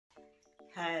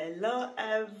Hello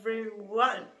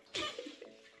everyone.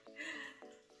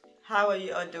 How are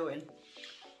you all doing?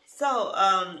 So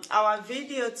our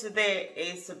video today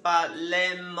is about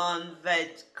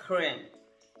Lemonvate cream.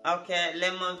 Okay,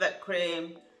 Lemonvate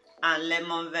cream and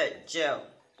Lemonvate gel.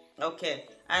 Okay,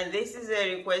 and this is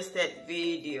a requested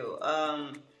video.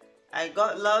 I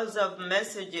got lots of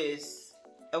messages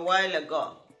a while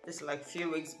ago. It's like a few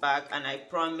weeks back, and I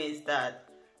promised that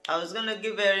I was gonna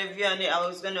give a review on it. I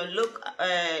was gonna look,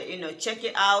 check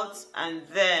it out, and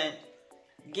then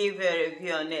give a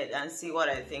review on it and see what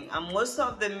I think. And most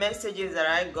of the messages that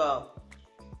I got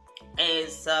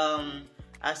is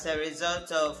as a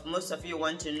result of most of you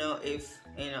want to know if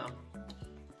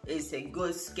it's a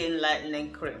good skin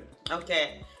lightening cream.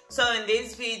 Okay, so in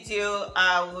this video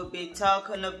I will be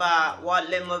talking about what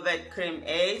Lemonvate cream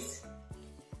is.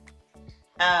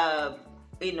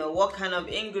 What kind of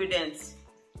ingredients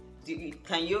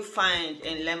can you find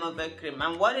in Lemonvate cream,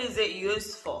 and what is it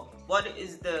used for? What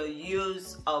is the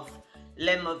use of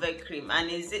Lemonvate cream,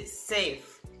 and is it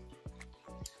safe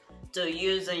to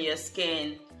use on your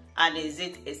skin, and is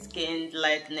it a skin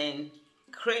lightening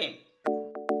cream?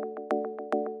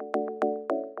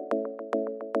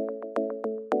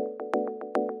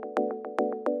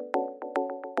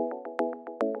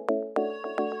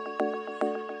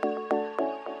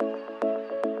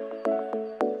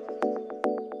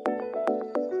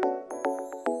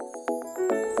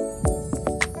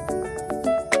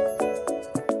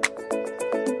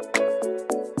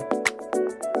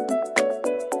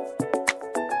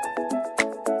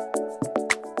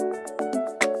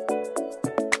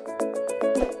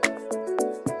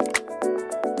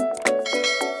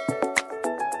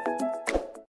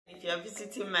 If you're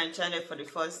visiting my channel for the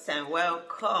first time,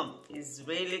 welcome. It's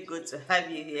really good to have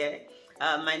you here.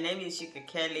 My name is Yuka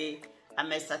Kelly.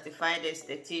 I'm a certified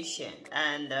esthetician,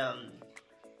 and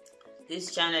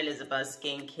this channel is about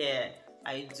skincare.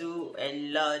 I do a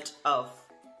lot of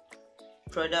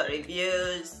product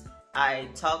reviews. I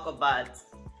talk about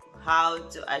how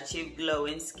to achieve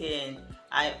glowing skin.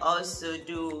 I also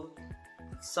do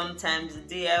sometimes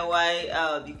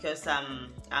DIY because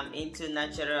I'm into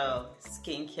natural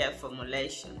skincare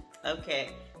formulation. Okay,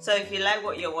 so if you like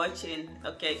what you're watching,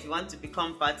 okay, if you want to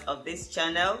become part of this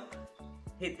channel,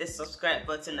 hit the subscribe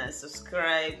button and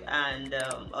subscribe, and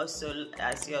also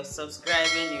as you're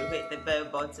subscribing, you hit the bell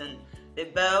button. The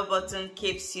bell button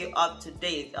keeps you up to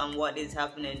date on what is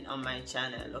happening on my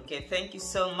channel. Okay, thank you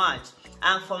so much.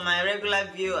 And for my regular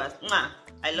viewers,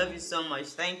 I love you so much.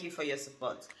 Thank you for your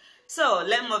support. So,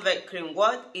 Lemonvate cream.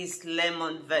 What is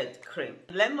Lemonvate cream?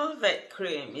 Lemonvate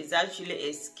cream is actually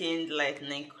a skin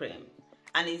lightening cream,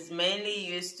 and is mainly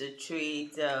used to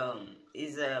treat,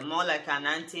 is more like an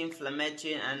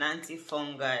anti-inflammatory and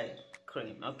anti-fungal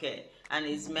cream, okay? And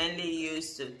is mainly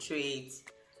used to treat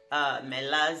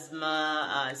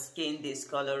melasma, skin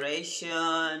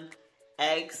discoloration,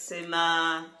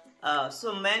 eczema,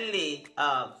 so mainly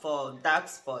for dark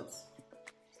spots,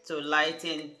 to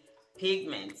lighten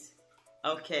pigments.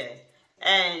 Okay,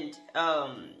 and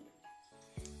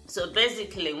so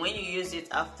basically when you use it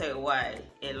after a while,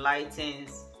 it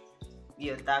lightens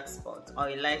your dark spot, or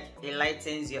it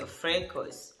lightens your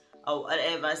freckles, or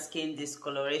whatever skin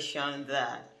discoloration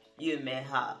that you may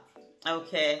have.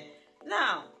 Okay,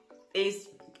 now it's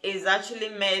actually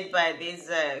made by this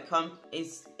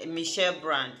it's a Michelle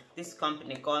brand, this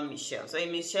company called Michelle. So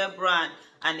a Michelle brand,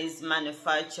 and it's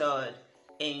manufactured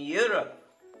in Europe.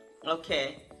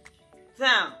 Okay,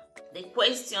 now the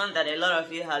question that a lot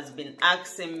of you has been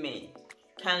asking me: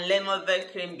 can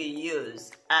Lemonvate cream be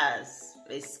used as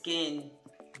a skin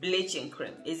bleaching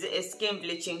cream? Is it a skin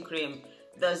bleaching cream?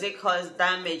 Does it cause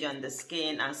damage on the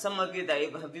skin? And some of you that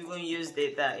have even used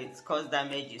it, that it's caused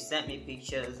damage, you sent me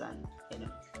pictures, and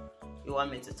you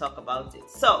want me to talk about it.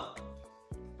 So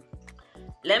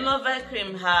Lemonvate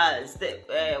cream has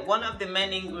one of the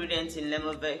main ingredients in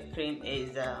Lemonvate cream is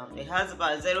it has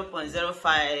about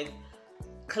 0.05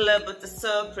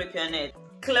 clenbuterol propionate.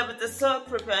 Clenbuterol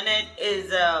propionate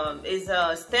is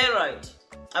a steroid.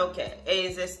 Okay, it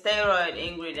is a steroid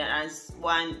ingredient, and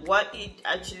what it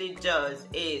actually does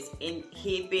is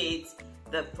inhibits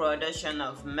the production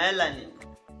of melanin.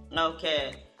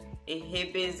 Okay,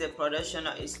 inhibits the production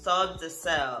of, it stops the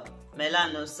cell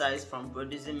melanocytes from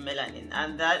producing melanin,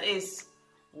 and that is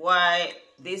why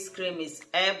this cream is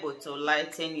able to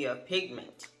lighten your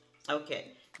pigment.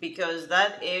 Okay, because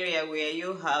that area where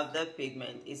you have the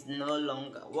pigment is no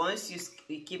longer, once you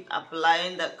keep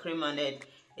applying that cream on it,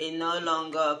 it no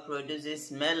longer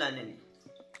produces melanin.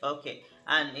 Okay,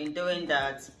 and in doing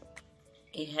that,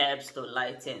 it helps to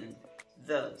lighten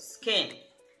the skin.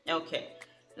 Okay,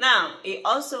 Now, it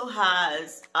also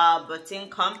has arbutin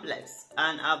complex,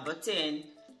 and arbutin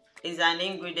is an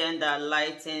ingredient that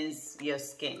lightens your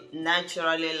skin,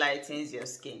 naturally lightens your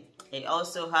skin. It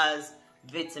also has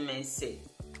vitamin C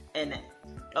in it.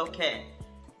 Okay,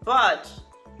 but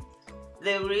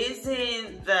the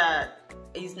reason that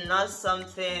is not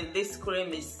something, this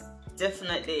cream is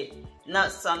definitely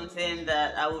not something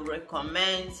that I would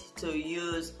recommend to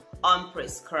use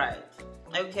unprescribed,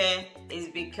 okay, is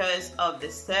because of the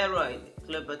steroid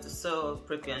clobetasol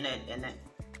propionate in it.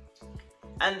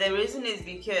 And the reason is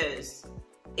because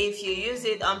if you use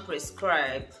it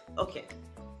unprescribed, okay,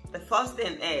 the first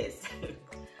thing is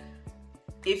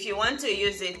if you want to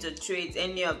use it to treat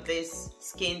any of these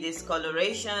skin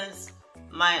discolorations,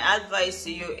 my advice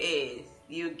to you is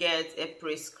you get a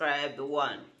prescribed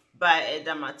one by a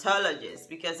dermatologist,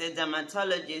 because a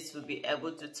dermatologist will be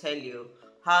able to tell you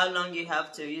how long you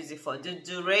have to use it for, the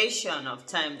duration of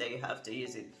time that you have to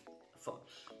use it for.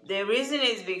 The reason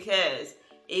is because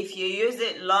if you use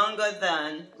it longer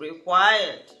than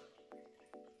required,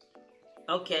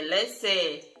 okay, let's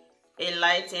say it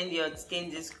lightens your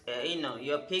skin,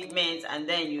 your pigments, and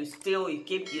then you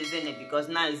keep using it because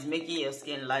now it's making your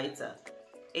skin lighter.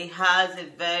 It has a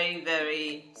very,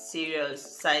 very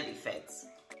serious side effects,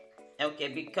 okay,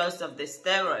 because of the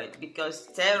steroid, because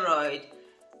steroid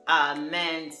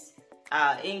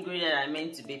ingredients are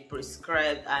meant to be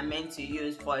prescribed, are meant to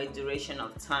use for a duration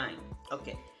of time.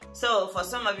 Okay, so for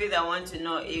some of you that want to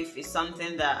know if it's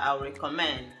something that I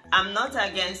recommend, I'm not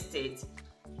against it,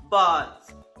 but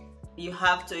you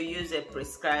have to use a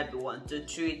prescribed one to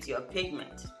treat your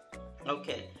pigment,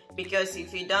 okay, because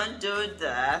if you don't do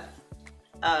that,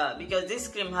 because this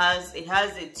cream has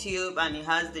the tube and it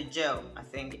has the gel. I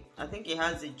think it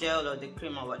has the gel or the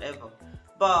cream or whatever,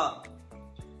 but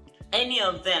any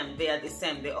of them, they are the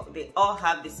same. They all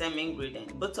have the same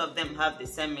ingredient. Both of them have the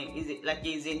same.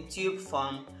 It's in tube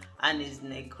form and is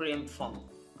in a cream form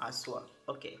as well.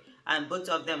 Okay, and both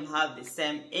of them have the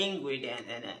same ingredient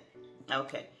in it.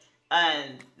 Okay,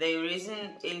 and the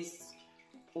reason is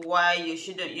why you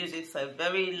shouldn't use it for a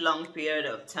very long period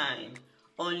of time.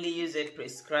 Only use a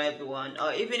prescribed one,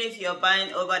 or even if you're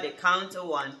buying over-the-counter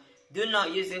one, do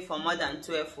not use it for more than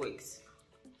 12 weeks.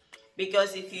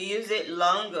 Because if you use it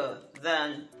longer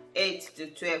than 8 to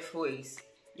 12 weeks,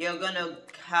 you're gonna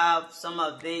have some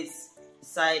of these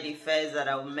side effects that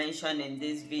I will mention in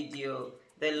this video,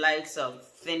 the likes of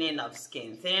thinning of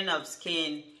skin. Thinning of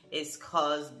skin is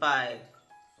caused by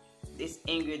this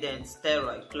ingredient,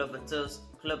 steroid,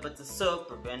 clobetasol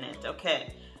propionate.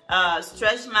 Okay,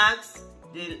 stretch marks.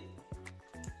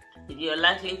 You're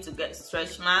likely to get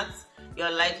stretch marks.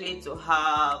 You're likely to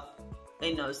have,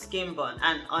 skin burn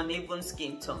and uneven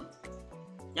skin tone.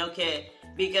 Okay,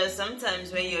 because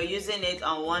sometimes when you're using it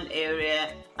on one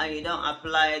area and you don't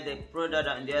apply the product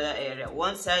on the other area,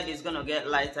 one side is gonna get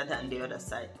lighter than the other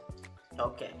side.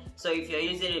 Okay, so if you're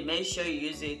using it, make sure you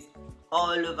use it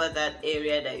all over that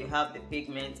area that you have the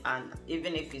pigment, and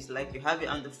even if it's like you have it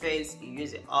on the face, you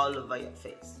use it all over your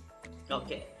face.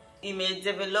 Okay, you may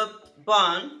develop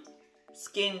burn,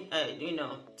 skin,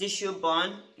 tissue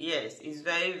burn. Yes, it's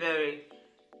very, very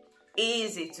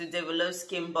easy to develop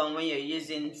skin burn when you're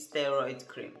using steroid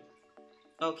cream.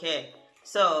 Okay,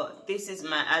 so this is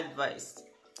my advice.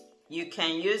 You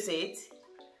can use it,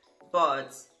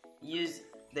 but use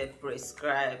the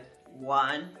prescribed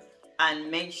one,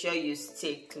 and make sure you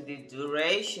stick to the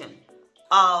duration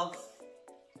of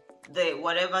the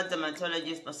whatever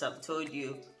dermatologist must have told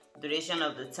you, duration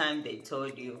of the time they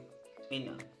told you,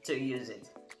 to use it.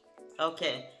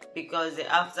 Okay, because the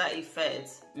after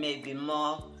effects may be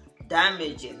more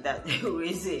damaging than the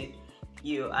reason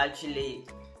you actually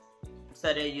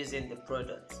started using the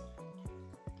product.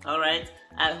 All right,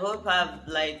 I hope I've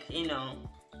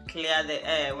cleared the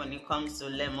air when it comes to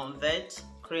Lemonvate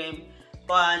cream.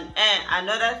 But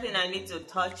another thing I need to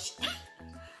touch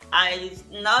it's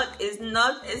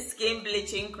not a skin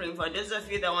bleaching cream. For those of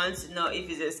you that want to know if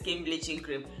it's a skin bleaching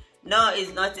cream, no,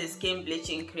 it's not a skin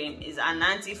bleaching cream. It's an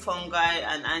antifungal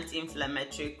and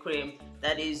anti-inflammatory cream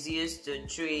that is used to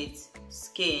treat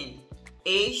skin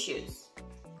issues,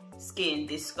 skin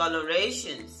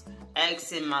discolorations,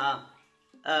 eczema,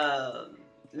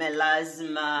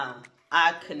 melasma,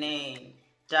 acne,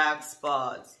 dark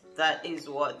spots. That is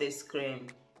what this cream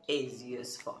is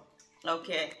used for.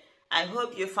 Okay, I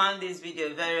hope you found this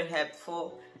video very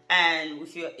helpful, and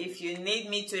if you need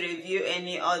me to review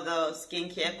any other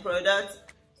skincare products,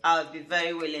 I'll be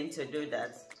very willing to do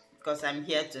that, because I'm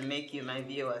here to make you, my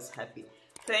viewers, happy.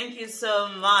 Thank you so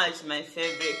much, my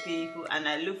favorite people, and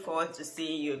I look forward to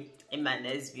seeing you in my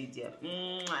next video.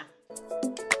 Mwah.